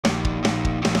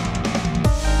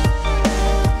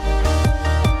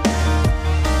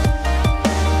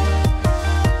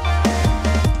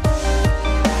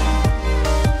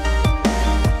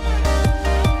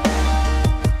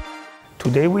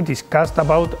Today we discussed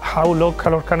about how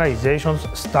local organizations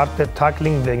started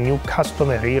tackling the new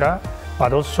customer era,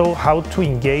 but also how to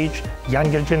engage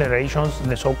younger generations,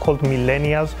 the so-called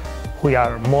millennials, who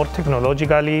are more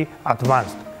technologically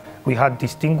advanced. We had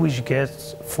distinguished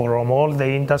guests from all the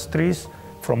industries,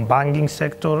 from banking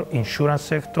sector, insurance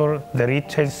sector, the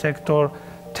retail sector,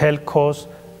 telcos,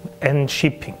 and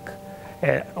shipping.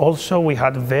 Also, we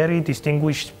had very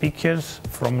distinguished speakers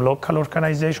from local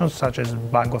organizations such as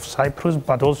Bank of Cyprus,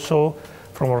 but also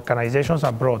from organizations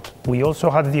abroad. We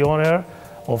also had the honor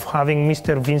of having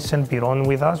Mr. Vincent Piron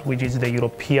with us, which is the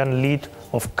European lead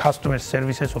of customer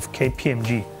services of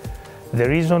KPMG. The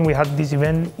reason we had this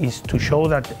event is to show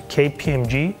that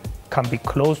KPMG can be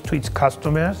close to its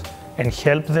customers and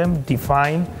help them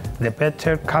define the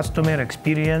better customer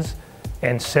experience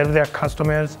and serve their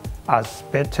customers as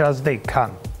better as they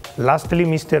can. Lastly,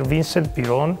 Mr. Vincent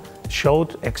Piron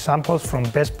showed examples from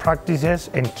best practices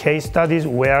and case studies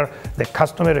where the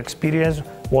customer experience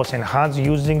was enhanced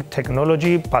using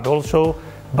technology, but also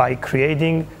by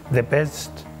creating the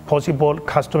best possible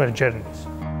customer journeys.